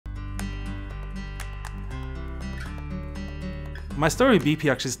My story with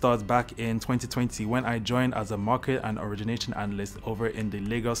BP actually starts back in 2020 when I joined as a market and origination analyst over in the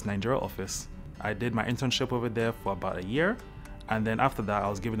Lagos, Nigeria office. I did my internship over there for about a year, and then after that I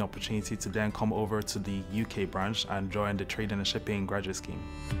was given the opportunity to then come over to the UK branch and join the trading and shipping graduate scheme.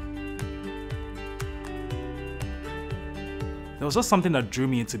 There was just something that drew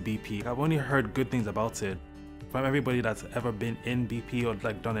me into BP. I've only heard good things about it. From everybody that's ever been in BP or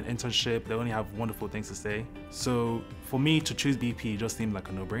like done an internship, they only have wonderful things to say. So for me to choose BP just seemed like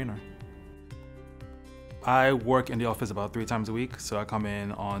a no-brainer. I work in the office about 3 times a week. So I come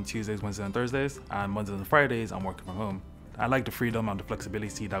in on Tuesdays, Wednesdays, and Thursdays, and Mondays and Fridays I'm working from home. I like the freedom and the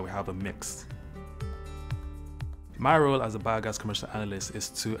flexibility that we have a mix. My role as a biogas commercial analyst is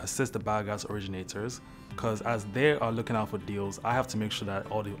to assist the biogas originators, because as they are looking out for deals, I have to make sure that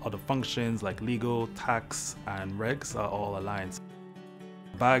all the other functions like legal, tax, and regs are all aligned.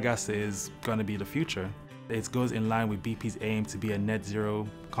 Biogas is going to be the future. It goes in line with BP's aim to be a net zero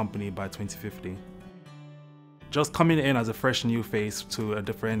company by 2050. Just coming in as a fresh new face to a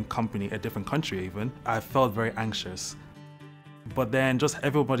different company, a different country even, I felt very anxious. But then just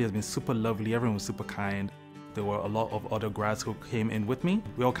everybody has been super lovely, everyone was super kind. There were a lot of other grads who came in with me.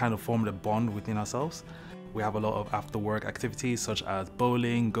 We all kind of formed a bond within ourselves. We have a lot of after-work activities such as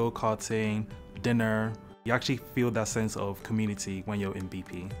bowling, go-karting, dinner. You actually feel that sense of community when you're in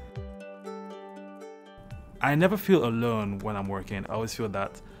BP. I never feel alone when I'm working. I always feel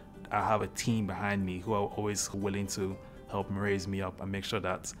that I have a team behind me who are always willing to help raise me up and make sure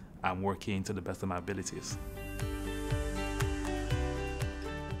that I'm working to the best of my abilities.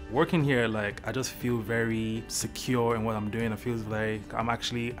 Working here, I just feel very secure in what I'm doing. It feels like I'm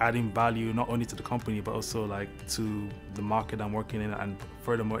actually adding value not only to the company, but also to the market I'm working in, and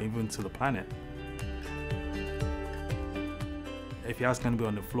furthermore, even to the planet. If you ask anybody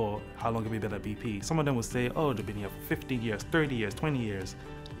on the floor, how long have you been at BP? Some of them will say, oh, they've been here for 15 years, 30 years, 20 years.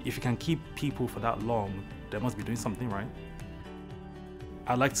 If you can keep people for that long, they must be doing something right.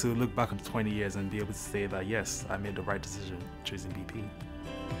 I'd like to look back on 20 years and be able to say that, yes, I made the right decision choosing BP.